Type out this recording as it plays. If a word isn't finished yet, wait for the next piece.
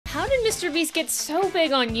How did MrBeast get so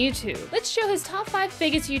big on YouTube? Let's show his top 5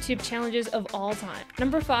 biggest YouTube challenges of all time.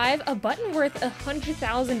 Number 5, a button worth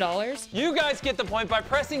 $100,000. You guys get the point. By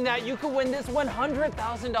pressing that, you could win this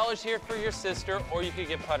 $100,000 here for your sister, or you could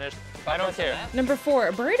get punished. I don't care. Number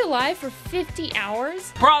 4, buried alive for 50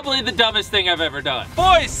 hours. Probably the dumbest thing I've ever done.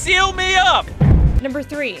 Boys, seal me up! Number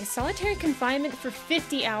 3, solitary confinement for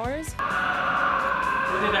 50 hours.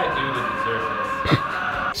 What did I do to deserve this?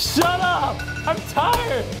 Shut up! I'm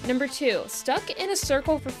tired! Number 2, stuck in a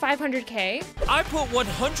circle for 500K. I put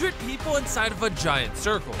 100 people inside of a giant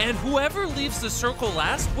circle, and whoever leaves the circle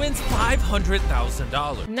last wins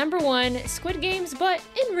 $500,000. Number 1, Squid Games, but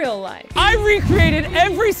in real life. I recreated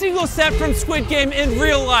every single set from Squid Game in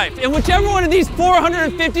real life, and whichever one of these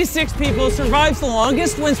 456 people survives the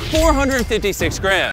longest wins $456 grand.